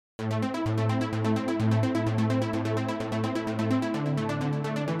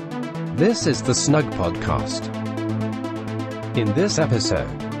This is the Snug Podcast. In this episode,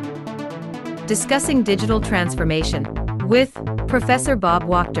 discussing digital transformation with Professor Bob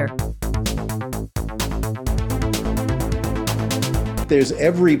Wachter. There's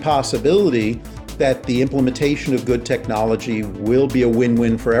every possibility that the implementation of good technology will be a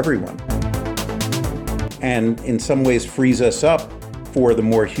win-win for everyone, and in some ways frees us up for the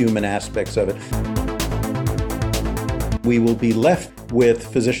more human aspects of it. We will be left with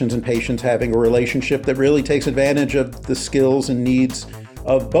physicians and patients having a relationship that really takes advantage of the skills and needs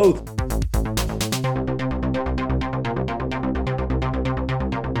of both.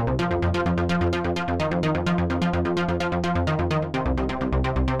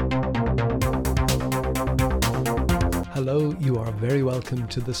 Hello, you are very welcome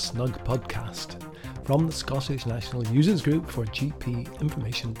to the Snug Podcast from the Scottish National Users Group for GP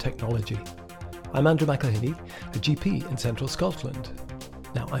Information Technology. I'm Andrew McElhinney, a GP in Central Scotland.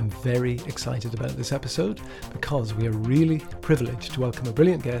 Now, I'm very excited about this episode because we are really privileged to welcome a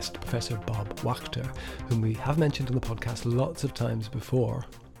brilliant guest, Professor Bob Wachter, whom we have mentioned on the podcast lots of times before,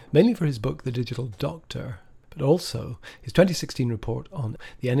 mainly for his book, The Digital Doctor, but also his 2016 report on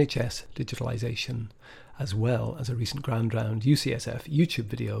the NHS digitalisation, as well as a recent Grand Round UCSF YouTube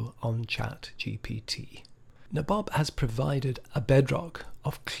video on ChatGPT. Now, Bob has provided a bedrock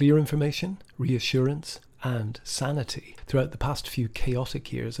of clear information, reassurance, and sanity throughout the past few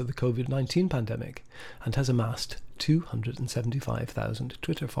chaotic years of the COVID-19 pandemic, and has amassed 275,000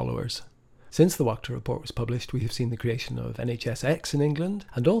 Twitter followers. Since the Wachter report was published, we have seen the creation of NHSX in England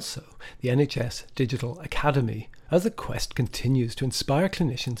and also the NHS Digital Academy, as the quest continues to inspire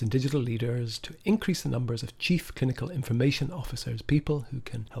clinicians and digital leaders to increase the numbers of Chief Clinical Information Officers, people who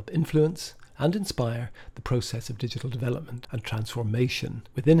can help influence and inspire the process of digital development and transformation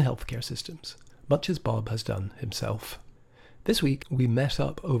within healthcare systems, much as Bob has done himself. This week we met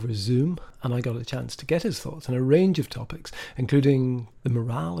up over Zoom and I got a chance to get his thoughts on a range of topics, including the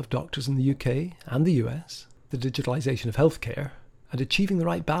morale of doctors in the UK and the US, the digitalisation of healthcare, and achieving the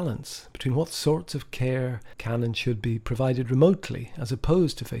right balance between what sorts of care can and should be provided remotely as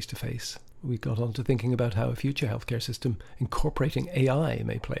opposed to face-to-face. We got on to thinking about how a future healthcare system incorporating AI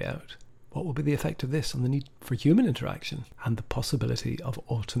may play out. What will be the effect of this on the need for human interaction and the possibility of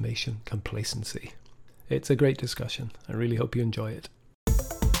automation complacency? It's a great discussion. I really hope you enjoy it.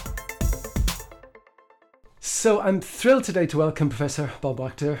 So I'm thrilled today to welcome Professor Bob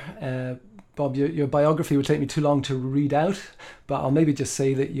Wachter. Bob, your biography would take me too long to read out, but I'll maybe just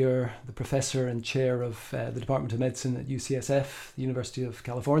say that you're the professor and chair of the Department of Medicine at UCSF, the University of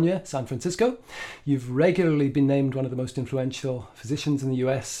California, San Francisco. You've regularly been named one of the most influential physicians in the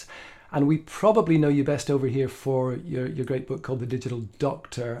US, and we probably know you best over here for your great book called The Digital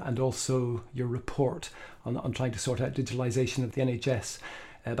Doctor, and also your report on trying to sort out digitalisation of the NHS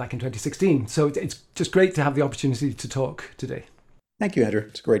back in 2016. So it's just great to have the opportunity to talk today. Thank you, Andrew.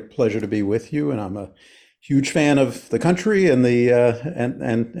 It's a great pleasure to be with you, and I'm a huge fan of the country and the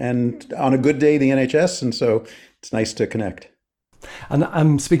and on a good day the NHS, and so it's nice to connect. And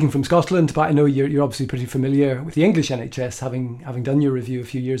I'm speaking from Scotland, but I know you're obviously pretty familiar with the English NHS, having done your review a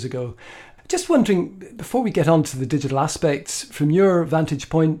few years ago. Just wondering, before we get on to the digital aspects, from your vantage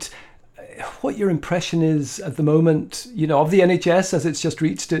point, what your impression is at the moment, of the NHS as it's just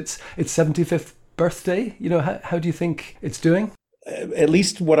reached its 75th birthday. How do you think it's doing? At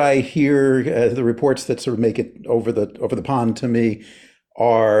least what I hear, the reports that sort of make it over the pond to me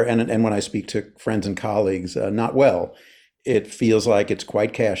are, and when I speak to friends and colleagues, not well. It feels like it's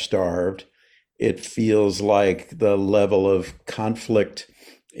quite cash starved. It feels like the level of conflict,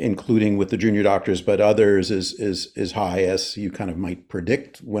 including with the junior doctors, but others, is high, as you kind of might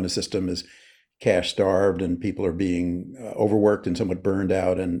predict when a system is cash starved and people are being overworked and somewhat burned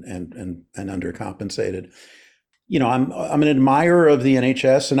out and undercompensated. I'm an admirer of the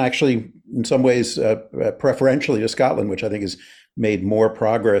NHS, and actually, in some ways, preferentially to Scotland, which I think has made more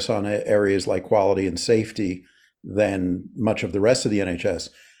progress on areas like quality and safety than much of the rest of the NHS.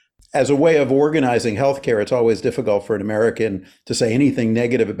 As a way of organizing healthcare, it's always difficult for an American to say anything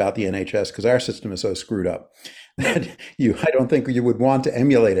negative about the NHS because our system is so screwed up that I don't think you would want to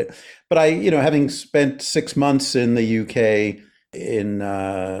emulate it. But having spent 6 months in the UK in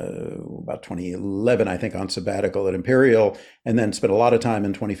about 2011, I think, on sabbatical at Imperial, and then spent a lot of time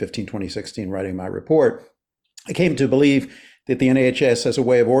in 2015, 2016 writing my report, I came to believe that the NHS as a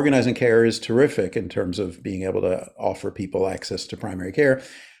way of organizing care is terrific in terms of being able to offer people access to primary care.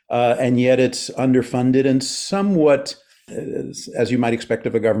 And yet it's underfunded and somewhat, as you might expect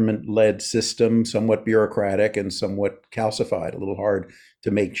of a government-led system, somewhat bureaucratic and somewhat calcified, a little hard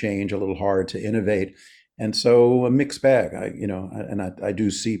to make change, a little hard to innovate. And so a mixed bag. I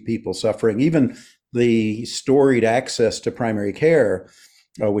do see people suffering. Even the storied access to primary care,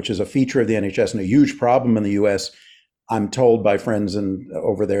 which is a feature of the NHS and a huge problem in the US. I'm told by friends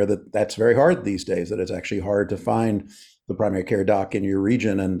over there that that's very hard these days, that it's actually hard to find the primary care doc in your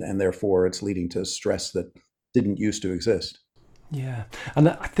region, and therefore it's leading to stress that didn't used to exist. Yeah, and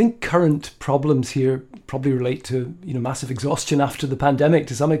I think current problems here probably relate to massive exhaustion after the pandemic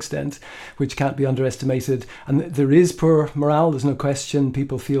to some extent, which can't be underestimated. And there is poor morale. There's no question.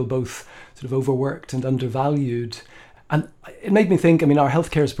 People feel both sort of overworked and undervalued. And it made me think. I mean, our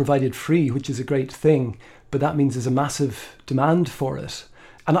healthcare is provided free, which is a great thing, but that means there's a massive demand for it.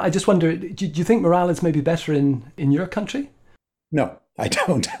 And I just wonder, do you think morale is maybe better in your country? No, I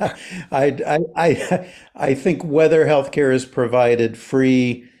don't. I think whether healthcare is provided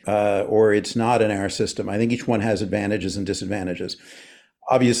free or it's not in our system, I think each one has advantages and disadvantages.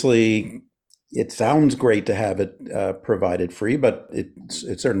 Obviously, it sounds great to have it provided free, but it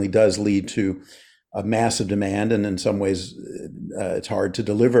certainly does lead to a massive demand, and in some ways, it's hard to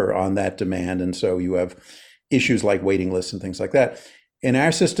deliver on that demand, and so you have issues like waiting lists and things like that. In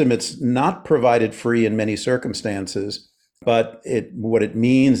our system, it's not provided free in many circumstances. But what it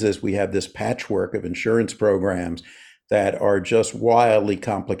means is we have this patchwork of insurance programs that are just wildly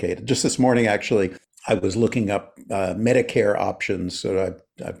complicated. Just this morning, actually, I was looking up Medicare options. So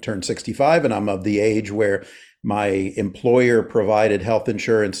I've turned 65, and I'm of the age where my employer provided health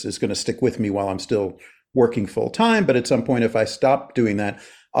insurance is going to stick with me while I'm still working full time. But at some point, if I stop doing that,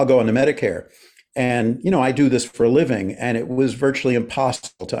 I'll go into Medicare. And, I do this for a living, and it was virtually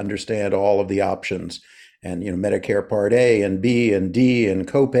impossible to understand all of the options. And, Medicare Part A and B and D and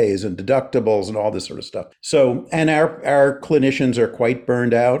copays and deductibles and all this sort of stuff. So, and our clinicians are quite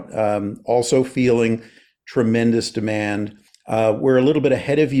burned out, also feeling tremendous demand. We're a little bit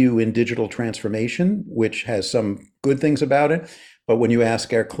ahead of you in digital transformation, which has some good things about it. But when you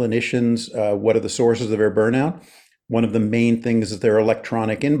ask our clinicians what are the sources of their burnout, one of the main things is their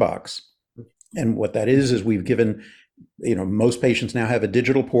electronic inbox. And what that is we've given, most patients now have a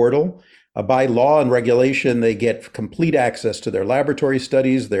digital portal. By law and regulation, they get complete access to their laboratory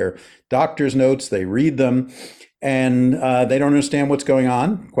studies, their doctor's notes, they read them, and they don't understand what's going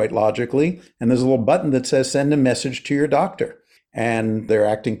on, quite logically. And there's a little button that says, send a message to your doctor. And they're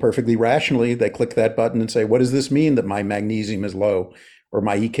acting perfectly rationally. They click that button and say, what does this mean that my magnesium is low or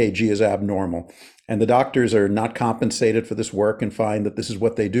my EKG is abnormal? And the doctors are not compensated for this work and find that this is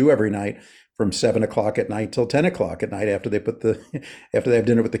what they do every night from 7 o'clock at night till 10 o'clock at night after they have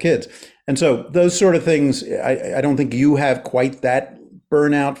dinner with the kids. And so those sort of things, I don't think you have quite that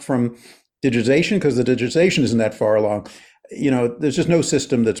burnout from digitization, because the digitization isn't that far along. There's just no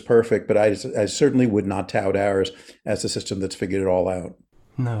system that's perfect, but I certainly would not tout ours as the system that's figured it all out.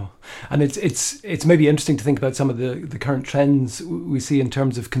 No. And it's maybe interesting to think about some of the current trends we see in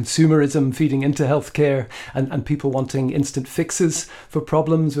terms of consumerism feeding into healthcare and people wanting instant fixes for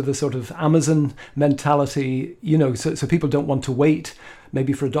problems with a sort of Amazon mentality, so people don't want to wait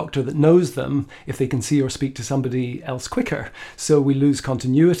maybe for a doctor that knows them if they can see or speak to somebody else quicker. So we lose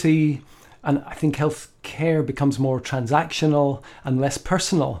continuity. And I think healthcare becomes more transactional and less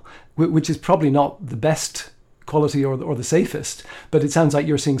personal, which is probably not the best quality or the safest, but it sounds like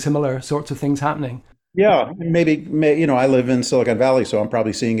you're seeing similar sorts of things happening. Yeah, maybe I live in Silicon Valley, so I'm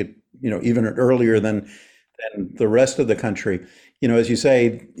probably seeing it, even earlier than the rest of the country. As you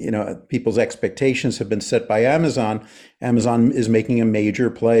say, people's expectations have been set by Amazon. Amazon is making a major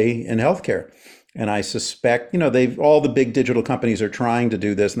play in healthcare. And I suspect, all the big digital companies are trying to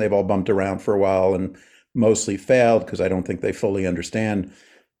do this, and they've all bumped around for a while and mostly failed because I don't think they fully understand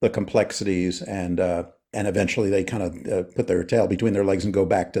the complexities, and eventually they kind of put their tail between their legs and go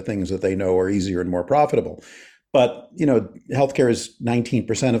back to things that they know are easier and more profitable. But, healthcare is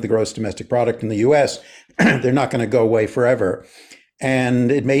 19% of the gross domestic product in the US. They're not going to go away forever. And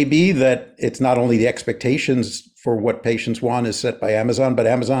it may be that it's not only the expectations for what patients want is set by Amazon, but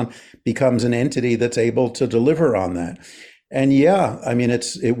Amazon becomes an entity that's able to deliver on that. And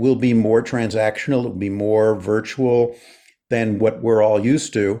it will be more transactional, it will be more virtual than what we're all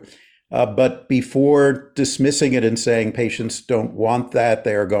used to. But before dismissing it and saying patients don't want that,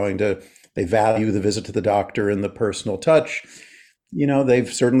 they value the visit to the doctor and the personal touch.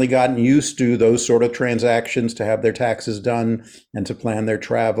 They've certainly gotten used to those sort of transactions, to have their taxes done and to plan their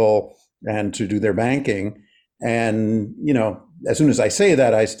travel and to do their banking. And, as soon as I say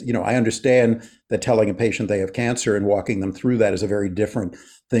that, I understand that telling a patient they have cancer and walking them through that is a very different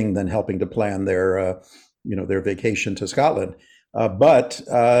thing than helping to plan their vacation to Scotland. But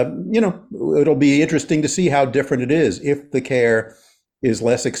it'll be interesting to see how different it is if the care is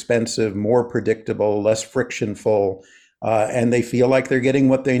less expensive, more predictable, less frictionful, and they feel like they're getting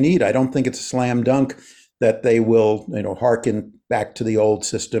what they need. I don't think it's a slam dunk that they will, hearken back to the old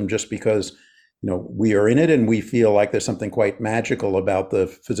system just because, we are in it and we feel like there's something quite magical about the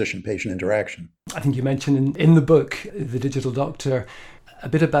physician-patient interaction. I think you mentioned in the book, The Digital Doctor, a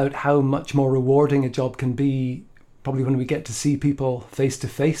bit about how much more rewarding a job can be probably when we get to see people face to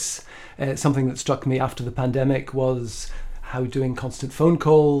face. Something that struck me after the pandemic was how doing constant phone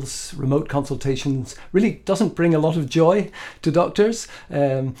calls, remote consultations really doesn't bring a lot of joy to doctors.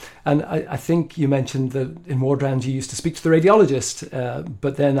 And I think you mentioned that in ward rounds you used to speak to the radiologist,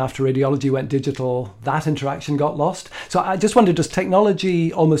 but then after radiology went digital, that interaction got lost. So I just wondered, does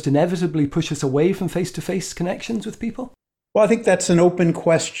technology almost inevitably push us away from face-to-face connections with people? Well, I think that's an open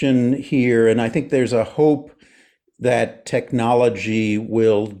question here. And I think there's a hope that technology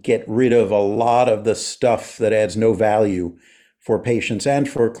will get rid of a lot of the stuff that adds no value for patients and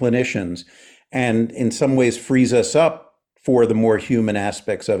for clinicians, and in some ways frees us up for the more human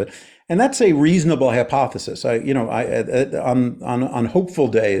aspects of it. And that's a reasonable hypothesis. On hopeful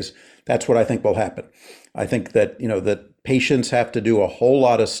days, that's what I think will happen. I think that, that patients have to do a whole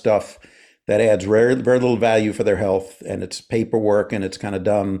lot of stuff that adds very, very little value for their health, and it's paperwork and it's kind of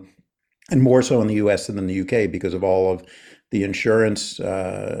dumb. And more so in the US than in the UK because of all of the insurance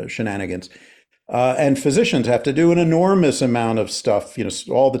shenanigans. And physicians have to do an enormous amount of stuff,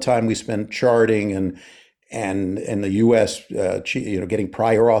 all the time we spend charting and in the US, getting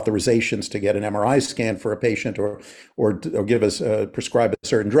prior authorizations to get an MRI scan for a patient or give us, prescribe a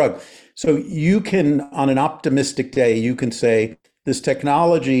certain drug. So you can, on an optimistic day, you can say this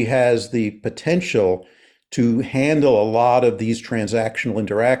technology has the potential to handle a lot of these transactional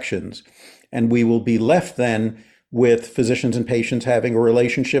interactions. And we will be left then with physicians and patients having a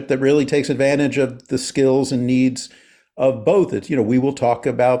relationship that really takes advantage of the skills and needs of both. It's, we will talk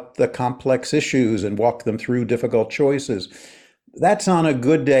about the complex issues and walk them through difficult choices. That's on a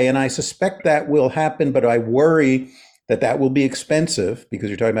good day. And I suspect that will happen, but I worry that that will be expensive because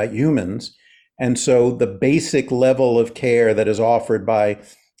you're talking about humans. And so the basic level of care that is offered by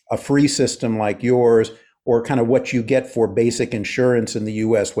a free system like yours, or kind of what you get for basic insurance in the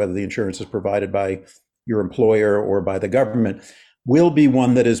US, whether the insurance is provided by your employer or by the government, will be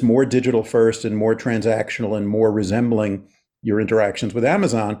one that is more digital first and more transactional and more resembling your interactions with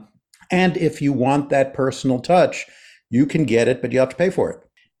Amazon. And if you want that personal touch, you can get it, but you have to pay for it.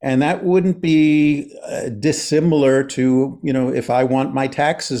 And that wouldn't be dissimilar to, if I want my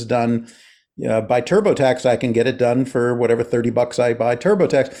taxes done by TurboTax, I can get it done for whatever $30 I buy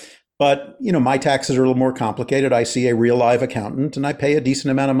TurboTax. But, my taxes are a little more complicated. I see a real live accountant and I pay a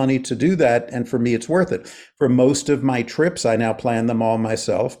decent amount of money to do that. And for me, it's worth it. For most of my trips, I now plan them all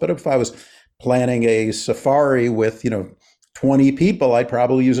myself. But if I was planning a safari with, 20 people, I'd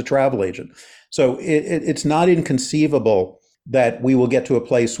probably use a travel agent. So it's not inconceivable that we will get to a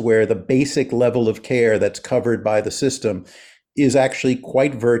place where the basic level of care that's covered by the system is actually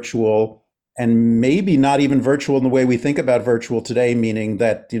quite virtual. And maybe not even virtual in the way we think about virtual today, meaning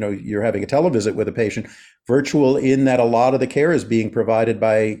that, you're having a televisit with a patient. Virtual in that a lot of the care is being provided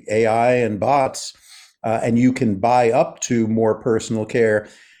by AI and bots, and you can buy up to more personal care.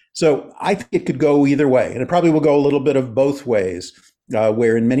 So I think it could go either way, and it probably will go a little bit of both ways,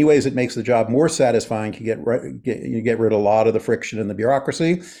 where in many ways it makes the job more satisfying. You get rid of a lot of the friction and the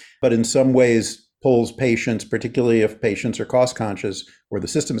bureaucracy, but in some ways pulls patients, particularly if patients are cost conscious or the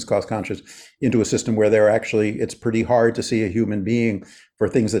system is cost conscious, into a system where it's pretty hard to see a human being for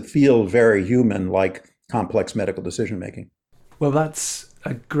things that feel very human, like complex medical decision making. Well, that's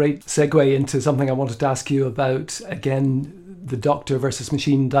a great segue into something I wanted to ask you about, again, the doctor versus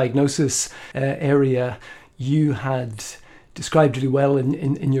machine diagnosis area. You had described really well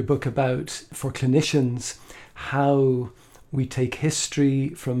in your book about, for clinicians, how we take history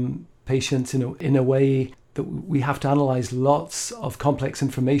from patients in a way that we have to analyze lots of complex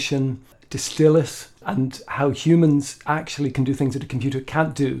information, distill it, and how humans actually can do things that a computer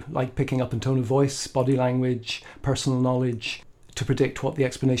can't do, like picking up in tone of voice, body language, personal knowledge, to predict what the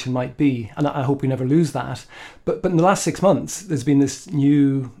explanation might be. And I hope we never lose that. But in the last 6 months, there's been this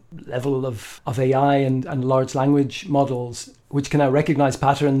new level of AI and large language models, which can now recognize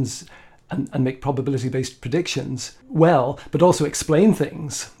patterns and make probability-based predictions well, but also explain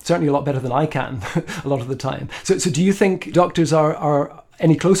things, certainly a lot better than I can a lot of the time. So do you think doctors are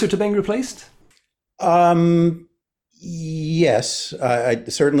any closer to being replaced? Yes, I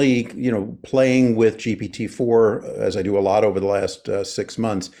certainly, playing with GPT-4, as I do a lot over the last 6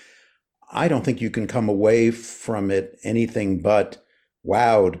 months, I don't think you can come away from it anything but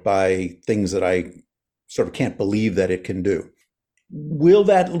wowed by things that I sort of can't believe that it can do. Will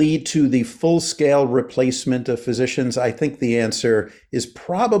that lead to the full-scale replacement of physicians? I think the answer is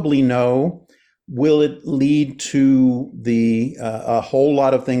probably no. Will it lead to a whole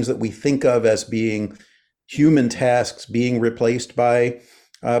lot of things that we think of as being human tasks being replaced by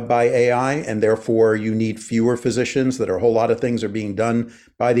AI, and therefore you need fewer physicians, that a whole lot of things are being done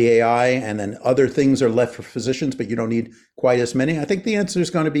by the AI, and then other things are left for physicians, but you don't need quite as many? I think the answer is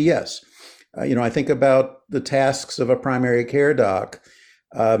going to be yes. I think about the tasks of a primary care doc.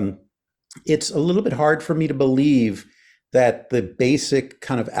 It's a little bit hard for me to believe that the basic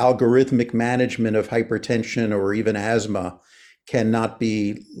kind of algorithmic management of hypertension or even asthma cannot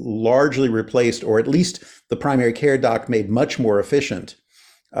be largely replaced, or at least the primary care doc made much more efficient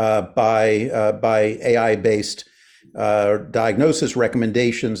by AI-based diagnosis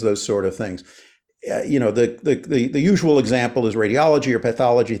recommendations, those sort of things. The usual example is radiology or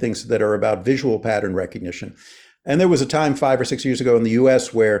pathology, things that are about visual pattern recognition. And there was a time 5 or 6 years ago in the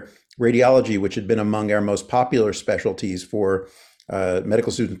US where radiology, which had been among our most popular specialties for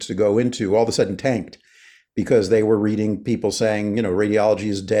medical students to go into, all of a sudden tanked because they were reading people saying, radiology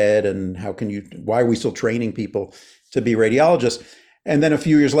is dead, and why are we still training people to be radiologists? And then a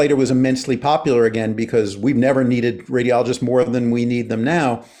few years later, it was immensely popular again because we've never needed radiologists more than we need them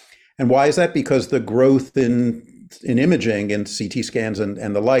now. And why is that? Because the growth in imaging and CT scans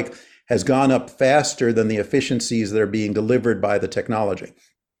and the like has gone up faster than the efficiencies that are being delivered by the technology.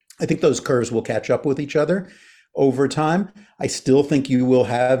 I think those curves will catch up with each other over time. I still think you will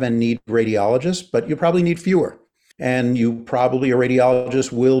have and need radiologists, but you probably need fewer. And a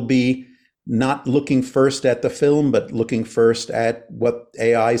radiologist will be not looking first at the film, but looking first at what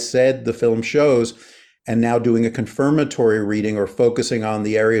AI said the film shows, and now doing a confirmatory reading or focusing on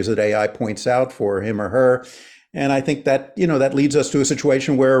the areas that AI points out for him or her. And I think that, that leads us to a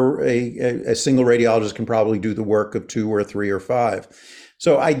situation where a single radiologist can probably do the work of 2 or 3 or 5.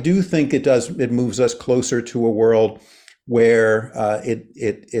 So I do think it moves us closer to a world where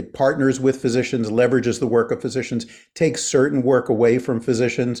it partners with physicians, leverages the work of physicians, takes certain work away from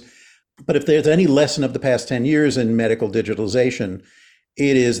physicians. But if there's any lesson of the past 10 years in medical digitalization,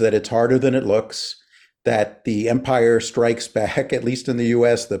 it is that it's harder than it looks, that the empire strikes back, at least in the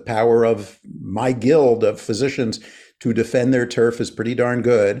US. The power of my guild of physicians to defend their turf is pretty darn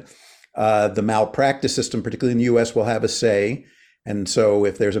good. The malpractice system, particularly in the US, will have a say. And so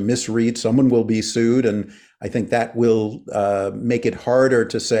if there's a misread, someone will be sued. And I think that will make it harder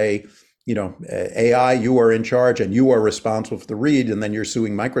to say, AI, you are in charge and you are responsible for the read, and then you're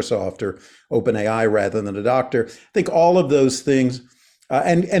suing Microsoft or OpenAI rather than a doctor. I think all of those things,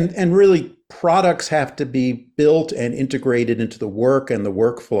 and really products have to be built and integrated into the work and the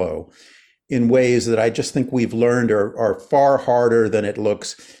workflow in ways that I just think we've learned are far harder than it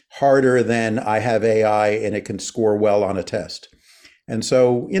looks, harder than I have AI and it can score well on a test. And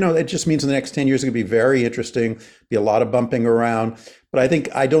so, it just means in the next 10 years, it's going to be very interesting, be a lot of bumping around. But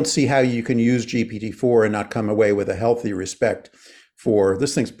I don't see how you can use GPT-4 and not come away with a healthy respect for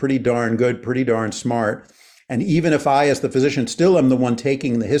this thing's pretty darn good, pretty darn smart. And even if I, as the physician, still am the one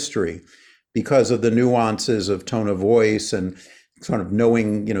taking the history because of the nuances of tone of voice and sort of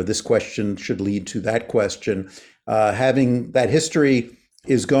knowing, this question should lead to that question, having that history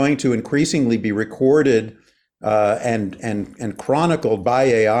is going to increasingly be recorded and chronicled by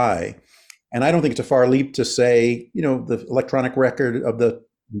AI. And I don't think it's a far leap to say, the electronic record of the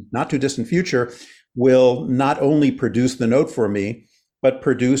not too distant future will not only produce the note for me, but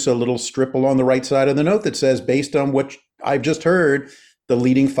produce a little strip along the right side of the note that says, based on what I've just heard, the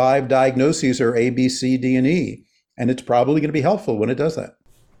leading 5 diagnoses are A, B, C, D, and E. And it's probably going to be helpful when it does that.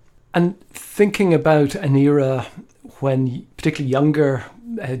 And thinking about an era when particularly younger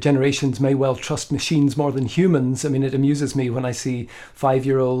generations may well trust machines more than humans. I mean, it amuses me when I see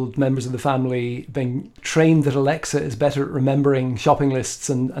 5-year-old members of the family being trained that Alexa is better at remembering shopping lists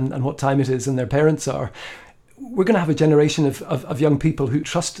and what time it is than their parents are. We're going to have a generation of young people who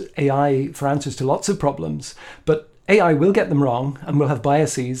trust AI for answers to lots of problems, but AI will get them wrong and will have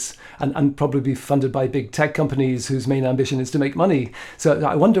biases and probably be funded by big tech companies whose main ambition is to make money. So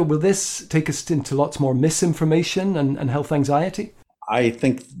I wonder, will this take us into lots more misinformation and health anxiety? I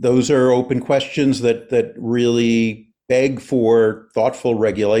think those are open questions that really beg for thoughtful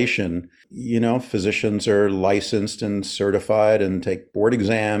regulation. Physicians are licensed and certified and take board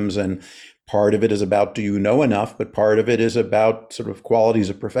exams, and part of it is about, do you know enough? But part of it is about sort of qualities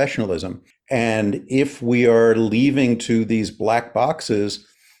of professionalism. And if we are leaving to these black boxes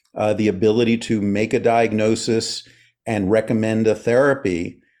the ability to make a diagnosis and recommend a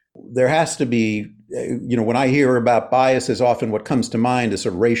therapy, there has to be, when I hear about biases, often what comes to mind is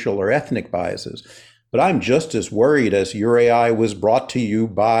sort of racial or ethnic biases. But I'm just as worried as your AI was brought to you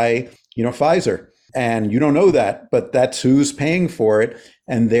by, Pfizer. And you don't know that, but that's who's paying for it.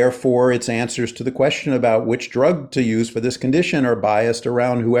 And therefore, its answers to the question about which drug to use for this condition are biased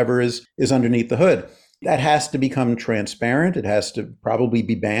around whoever is underneath the hood. That has to become transparent. It has to probably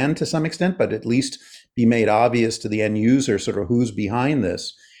be banned to some extent, but at least be made obvious to the end user sort of who's behind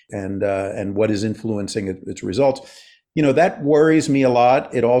this and what is influencing its results. That worries me a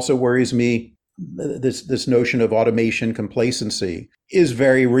lot. It also worries me. This notion of automation complacency is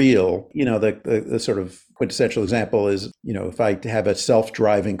very real. The sort of quintessential example is, if I have a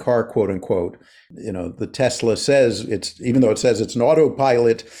self-driving car, quote unquote, the Tesla says even though it says it's an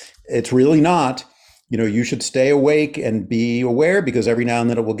autopilot, it's really not. You should stay awake and be aware because every now and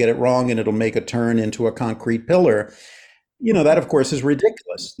then it will get it wrong and it'll make a turn into a concrete pillar. That, of course, is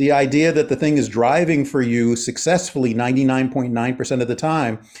ridiculous. The idea that the thing is driving for you successfully 99.9% of the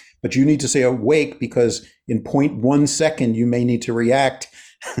time, but you need to stay awake because in 0.1 second, you may need to react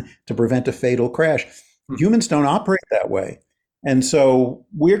to prevent a fatal crash. Humans don't operate that way. And so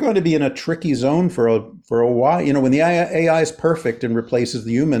we're going to be in a tricky zone for a while. When the AI is perfect and replaces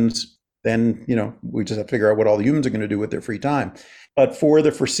the humans, then, we just have to figure out what all the humans are going to do with their free time. But for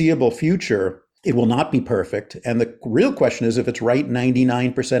the foreseeable future, it will not be perfect. And the real question is if it's right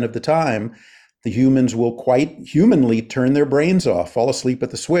 99% of the time, the humans will quite humanly turn their brains off, fall asleep at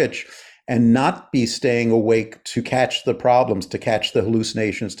the switch, and not be staying awake to catch the problems, to catch the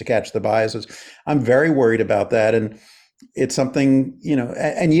hallucinations, to catch the biases. I'm very worried about that. And it's something,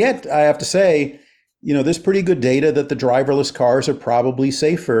 and yet I have to say, there's pretty good data that the driverless cars are probably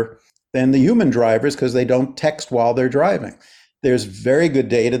safer than the human drivers because they don't text while they're driving. There's very good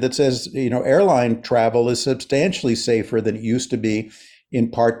data that says, airline travel is substantially safer than it used to be,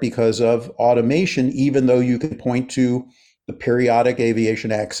 in part because of automation, even though you can point to the periodic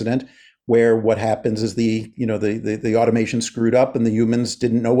aviation accident where what happens is the automation screwed up and the humans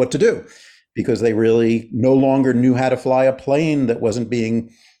didn't know what to do because they really no longer knew how to fly a plane that wasn't being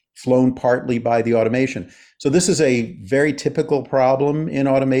flown partly by the automation. So this is a very typical problem in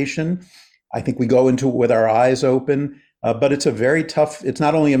automation. I think we go into it with our eyes open, but it's it's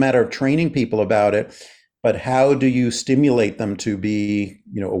not only a matter of training people about it, but how do you stimulate them to be,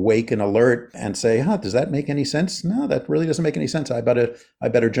 awake and alert and say, does that make any sense? No, that really doesn't make any sense. I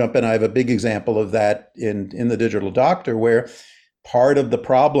better jump in. I have a big example of that in the Digital Doctor, where part of the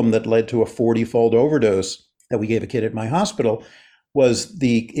problem that led to a 40-fold overdose that we gave a kid at my hospital was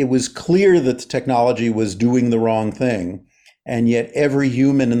it was clear that the technology was doing the wrong thing. And yet every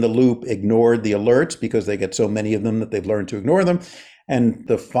human in the loop ignored the alerts because they get so many of them that they've learned to ignore them. And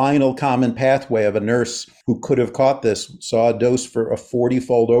the final common pathway of a nurse who could have caught this saw a dose for a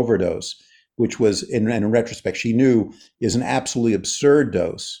 40-fold overdose, which was, in retrospect, she knew is an absolutely absurd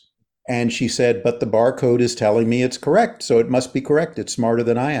dose. And she said, but the barcode is telling me it's correct, so it must be correct. It's smarter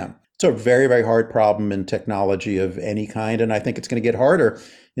than I am. It's a very, very hard problem in technology of any kind, and I think it's going to get harder.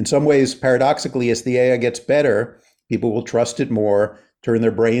 In some ways, paradoxically, as the AI gets better, people will trust it more, turn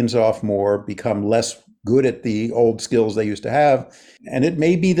their brains off more, become less good at the old skills they used to have. And it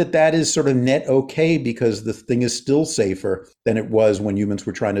may be that is sort of net okay because the thing is still safer than it was when humans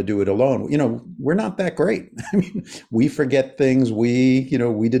were trying to do it alone. We're not that great. I mean, we forget things. We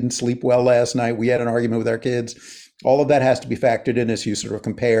didn't sleep well last night. We had an argument with our kids. All of that has to be factored in as you sort of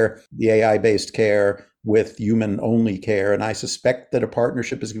compare the AI-based care with human-only care. And I suspect that a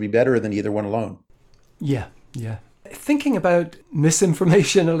partnership is going to be better than either one alone. Yeah. Thinking about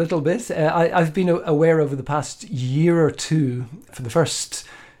misinformation a little bit, I've been aware over the past year or two, for the first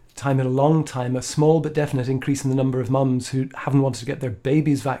time in a long time, a small but definite increase in the number of mums who haven't wanted to get their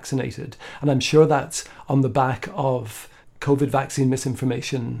babies vaccinated. And I'm sure that's on the back of COVID vaccine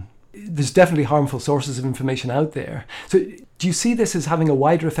misinformation. There's definitely harmful sources of information out there. So do you see this as having a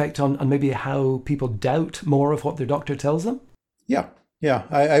wider effect on maybe how people doubt more of what their doctor tells them? Yeah.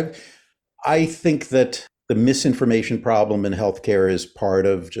 I think that the misinformation problem in healthcare is part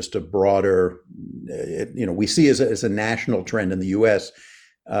of just a broader, we see as a national trend in the U.S.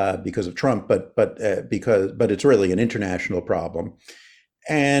 Because of Trump, but it's really an international problem,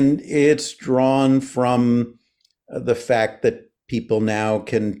 and it's drawn from the fact that people now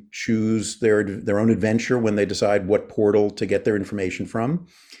can choose their own adventure when they decide what portal to get their information from,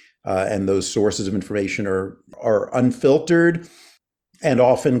 and those sources of information are unfiltered and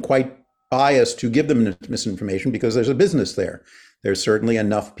often quite biased to give them misinformation because there's a business there. There's certainly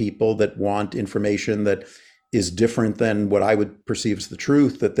enough people that want information that is different than what I would perceive as the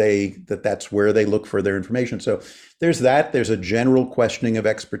truth, that's where they look for their information. So there's a general questioning of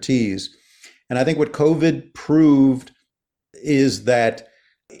expertise. And I think what COVID proved is that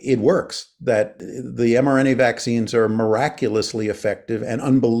it works, that the mRNA vaccines are miraculously effective and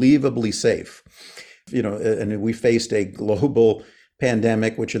unbelievably safe. And we faced a global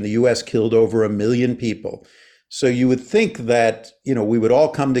pandemic, which in the US killed over 1 million people. So you would think that, we would all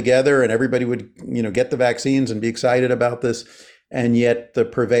come together and everybody would, get the vaccines and be excited about this. And yet the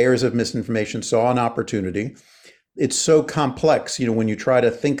purveyors of misinformation saw an opportunity. It's so complex, when you try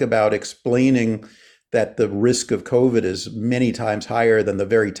to think about explaining that the risk of COVID is many times higher than the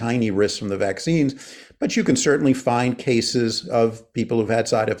very tiny risks from the vaccines. But you can certainly find cases of people who've had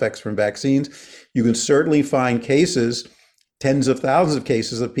side effects from vaccines. You can certainly find cases, tens of thousands of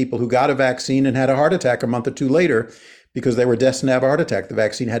cases of people who got a vaccine and had a heart attack a month or two later because they were destined to have a heart attack. The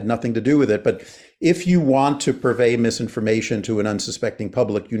vaccine had nothing to do with it. But if you want to purvey misinformation to an unsuspecting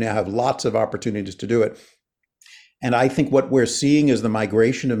public, you now have lots of opportunities to do it. And I think what we're seeing is the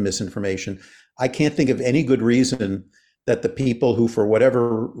migration of misinformation. I can't think of any good reason that the people who, for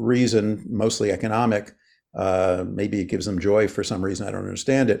whatever reason, mostly economic, maybe it gives them joy for some reason, I don't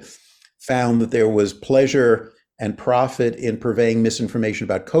understand it, found that there was pleasure and profit in purveying misinformation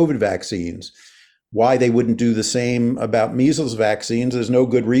about COVID vaccines. Why they wouldn't do the same about measles vaccines, there's no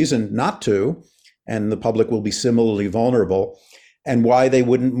good reason not to, and the public will be similarly vulnerable. And why they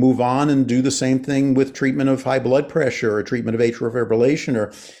wouldn't move on and do the same thing with treatment of high blood pressure or treatment of atrial fibrillation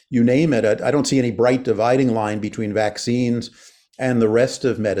or you name it. I don't see any bright dividing line between vaccines and the rest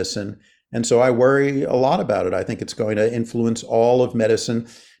of medicine. And so I worry a lot about it. I think it's going to influence all of medicine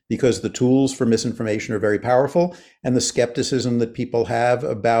because the tools for misinformation are very powerful, and the skepticism that people have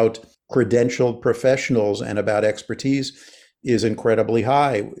about credentialed professionals and about expertise is incredibly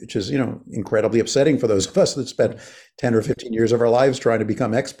high, which is, incredibly upsetting for those of us that spent 10 or 15 years of our lives trying to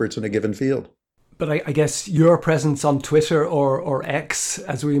become experts in a given field. But I guess your presence on Twitter or X,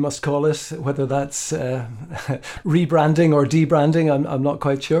 as we must call it, whether that's rebranding or debranding, I'm not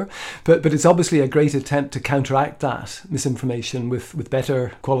quite sure. But it's obviously a great attempt to counteract that misinformation with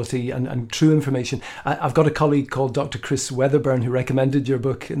better quality and true information. I've got a colleague called Dr. Chris Weatherburn who recommended your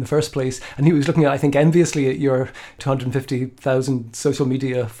book in the first place. And he was looking at, I think, enviously at your 250,000 social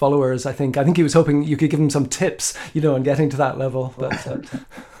media followers. I think he was hoping you could give him some tips, on getting to that level. But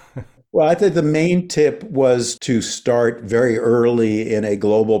Well, I think the main tip was to start very early in a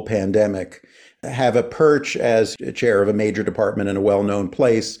global pandemic, have a perch as chair of a major department in a well-known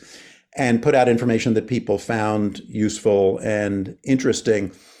place, and put out information that people found useful and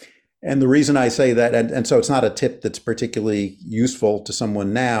interesting. And the reason I say that, and so it's not a tip that's particularly useful to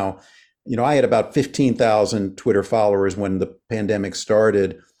someone now, I had about 15,000 Twitter followers when the pandemic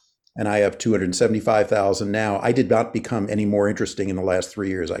started, and I have 275,000 now. I did not become any more interesting in the last 3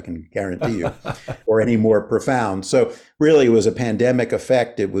 years, I can guarantee you, or any more profound. So really it was a pandemic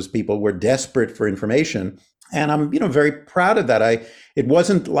effect. It was people were desperate for information. And I'm, very proud of that. It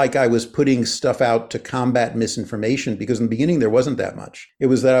wasn't like I was putting stuff out to combat misinformation, because in the beginning there wasn't that much. It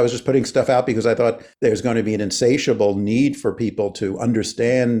was that I was just putting stuff out because I thought there's going to be an insatiable need for people to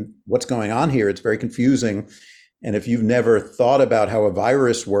understand what's going on here. It's very confusing. And if you've never thought about how a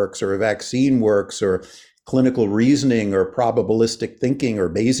virus works or a vaccine works or clinical reasoning or probabilistic thinking or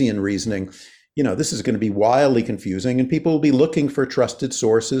Bayesian reasoning, this is going to be wildly confusing, and people will be looking for trusted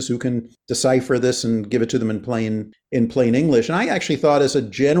sources who can decipher this and give it to them in plain English. And I actually thought, as a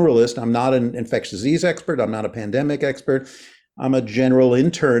generalist, I'm not an infectious disease expert, I'm not a pandemic expert, I'm a general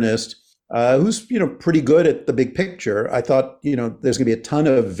internist who's pretty good at the big picture. I thought there's going to be a ton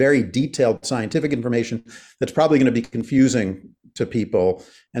of very detailed scientific information that's probably going to be confusing to people.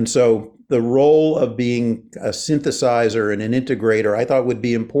 And so the role of being a synthesizer and an integrator I thought would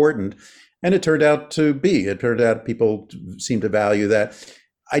be important. And it turned out to be. It turned out people seem to value that.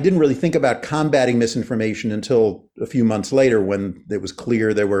 I didn't really think about combating misinformation until a few months later, when it was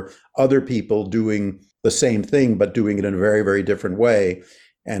clear there were other people doing the same thing, but doing it in a very, very different way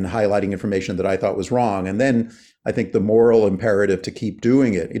and highlighting information that I thought was wrong. And then I think the moral imperative to keep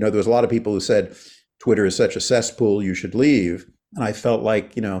doing it. There was a lot of people who said, Twitter is such a cesspool, you should leave. And I felt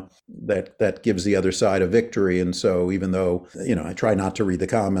like, that gives the other side a victory. And so even though, I try not to read the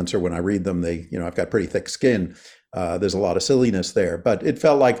comments, or when I read them, I've got pretty thick skin. There's a lot of silliness there, but it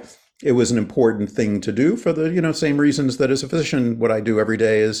felt like it was an important thing to do for the, same reasons that as a physician, what I do every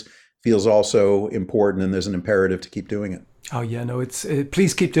day feels also important, and there's an imperative to keep doing it. Oh yeah, no,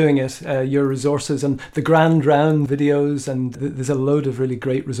 please keep doing it. Your resources and the Grand Round videos, and there's a load of really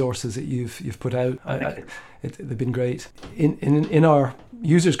great resources that you've put out. They've been great. In our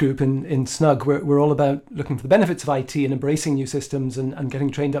users group in Snug, we're all about looking for the benefits of IT and embracing new systems and getting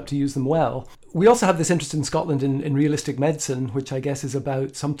trained up to use them well. We also have this interest in Scotland in realistic medicine, which I guess is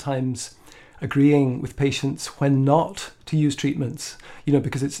about sometimes agreeing with patients when not to use treatments,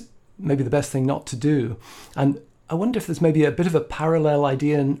 because it's maybe the best thing not to do. And I wonder if there's maybe a bit of a parallel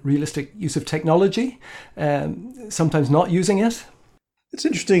idea in realistic use of technology, sometimes not using it. It's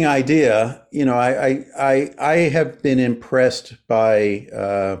an interesting idea. I have been impressed by,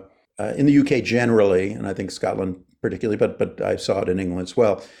 in the UK generally, and I think Scotland particularly, but I saw it in England as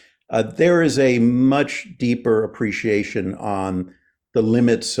well. There is a much deeper appreciation on the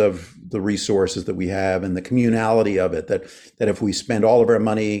limits of the resources that we have and the communality of it, that if we spend all of our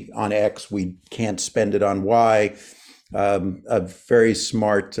money on X, we can't spend it on Y. A very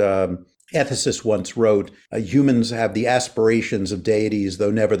smart ethicist once wrote, humans have the aspirations of deities,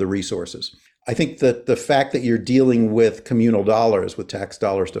 though never the resources. I think that the fact that you're dealing with communal dollars, with tax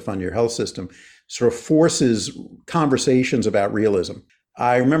dollars to fund your health system, sort of forces conversations about realism.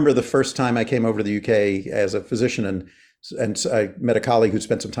 I remember the first time I came over to the UK as a physician, and I met a colleague who'd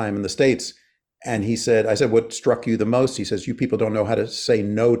spent some time in the States, and I said, what struck you the most? He says, you people don't know how to say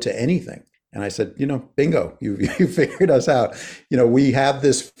no to anything. And I said, bingo, you figured us out. We have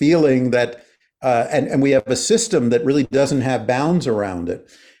this feeling that, and we have a system that really doesn't have bounds around it.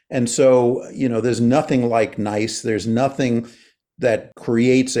 And so, there's nothing like nice. There's nothing that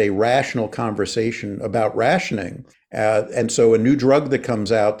creates a rational conversation about rationing. And so a new drug that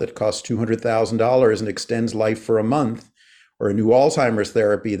comes out that costs $200,000 and extends life for a month, or a new Alzheimer's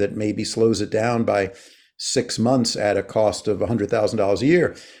therapy that maybe slows it down by 6 months at a cost of $100,000 a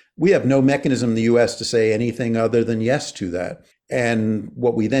year, we have no mechanism in the US to say anything other than yes to that. And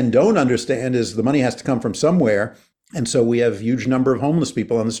what we then don't understand is the money has to come from somewhere. And so we have a huge number of homeless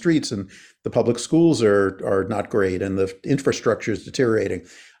people on the streets, and the public schools are not great, and the infrastructure is deteriorating.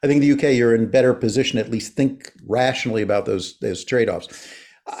 I think in the UK, you're in better position, at least think rationally about those trade-offs.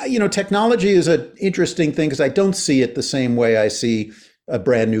 Technology is an interesting thing because I don't see it the same way I see a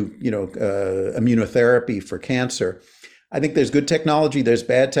brand new, immunotherapy for cancer. I think there's good technology, there's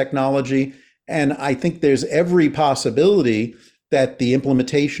bad technology, and I think there's every possibility that the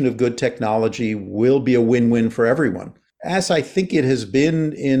implementation of good technology will be a win-win for everyone, as I think it has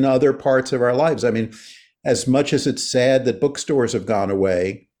been in other parts of our lives. I mean, as much as it's sad that bookstores have gone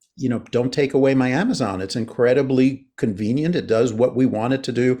away, don't take away my Amazon. It's incredibly convenient. It does what we want it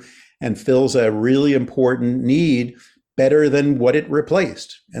to do and fills a really important need better than what it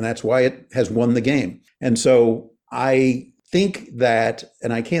replaced. And that's why it has won the game. And so I think that,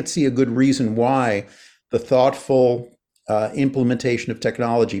 and I can't see a good reason why, the thoughtful implementation of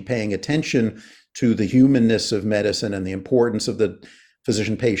technology, paying attention to the humanness of medicine and the importance of the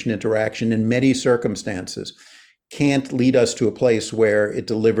physician-patient interaction in many circumstances, can't lead us to a place where it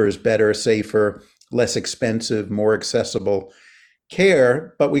delivers better, safer, less expensive, more accessible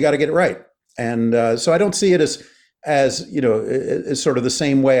care, but we got to get it right. And so I don't see it as sort of the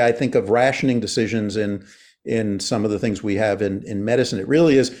same way I think of rationing decisions in some of the things we have in medicine. It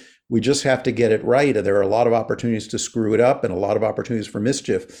really is, we just have to get it right. There are a lot of opportunities to screw it up and a lot of opportunities for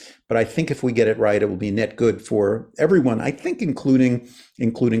mischief. But I think if we get it right, it will be net good for everyone, I think, including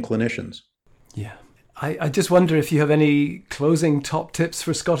clinicians. Yeah. I just wonder if you have any closing top tips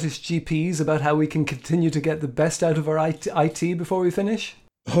for Scottish GPs about how we can continue to get the best out of our IT before we finish?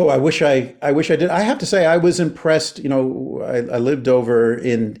 Oh, I wish I did. I have to say, I was impressed. I lived over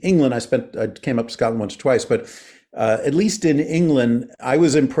in England. I came up to Scotland once or twice, but at least in England, I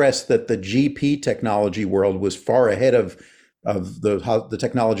was impressed that the GP technology world was far ahead of the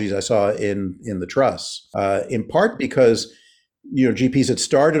technologies I saw in the trusts. In part because GPs had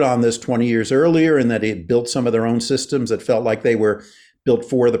started on this 20 years earlier, and that they had built some of their own systems that felt like they were built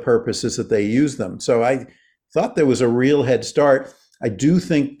for the purposes that they use them. So I thought there was a real head start. I do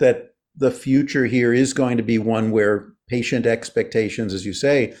think that the future here is going to be one where patient expectations, as you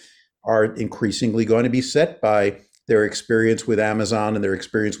say, are increasingly going to be set by their experience with Amazon and their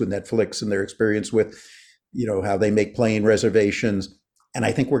experience with Netflix and their experience with, how they make plane reservations. And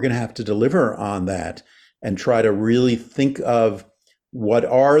I think we're going to have to deliver on that and try to really think of what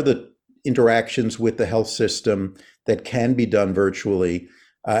are the interactions with the health system that can be done virtually.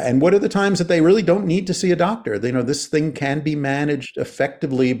 And what are the times that they really don't need to see a doctor? This thing can be managed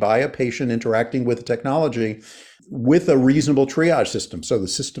effectively by a patient interacting with the technology with a reasonable triage system. So the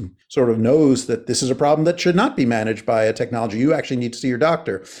system sort of knows that this is a problem that should not be managed by a technology. You actually need to see your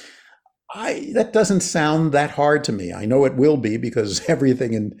doctor. That doesn't sound that hard to me. I know it will be, because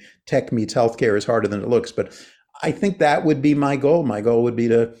everything in tech meets healthcare is harder than it looks. But I think that would be my goal. My goal would be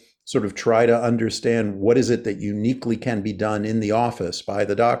to sort of try to understand what is it that uniquely can be done in the office by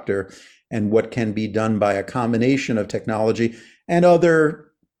the doctor, and what can be done by a combination of technology and other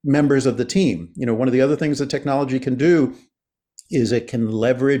members of the team. One of the other things that technology can do is it can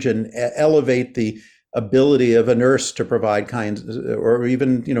leverage and elevate the ability of a nurse to provide kinds, or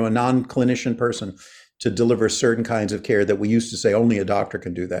even, a non-clinician person to deliver certain kinds of care that we used to say only a doctor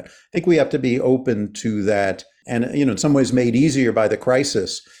can do that. I think we have to be open to that. And, in some ways made easier by the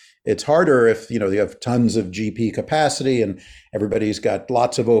crisis. It's harder if, you have tons of GP capacity and everybody's got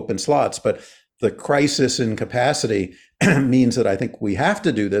lots of open slots. But the crisis in capacity means that I think we have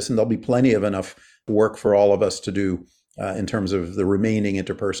to do this, and there'll be plenty of enough work for all of us to do in terms of the remaining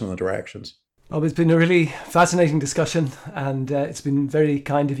interpersonal interactions. Bob, it's been a really fascinating discussion, and it's been very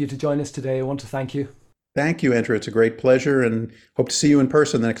kind of you to join us today. I want to thank you. Thank you, Andrew. It's a great pleasure, and hope to see you in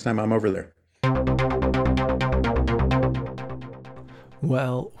person the next time I'm over there.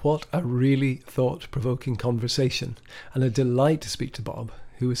 Well, what a really thought-provoking conversation, and a delight to speak to Bob,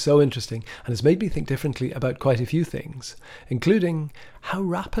 who is so interesting and has made me think differently about quite a few things, including how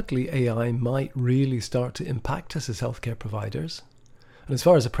rapidly AI might really start to impact us as healthcare providers, and as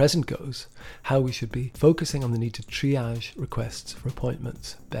far as the present goes, how we should be focusing on the need to triage requests for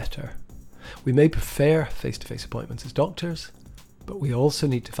appointments better. We may prefer face-to-face appointments as doctors, but we also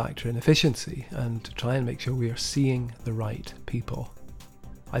need to factor in efficiency and to try and make sure we are seeing the right people.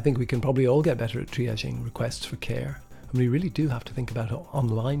 I think we can probably all get better at triaging requests for care, and we really do have to think about how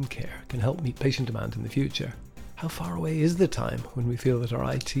online care can help meet patient demand in the future. How far away is the time when we feel that our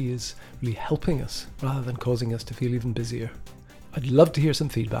IT is really helping us rather than causing us to feel even busier? I'd love to hear some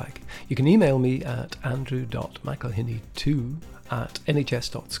feedback. You can email me at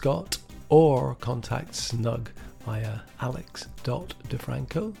andrew.mcilhenny2@nhs.scot or contact Snug via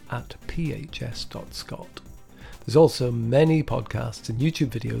alex.defranco@phs.scot. There's also many podcasts and YouTube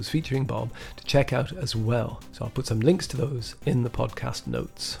videos featuring Bob to check out as well, so I'll put some links to those in the podcast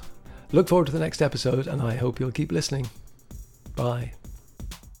notes. Look forward to the next episode, and I hope you'll keep listening. Bye.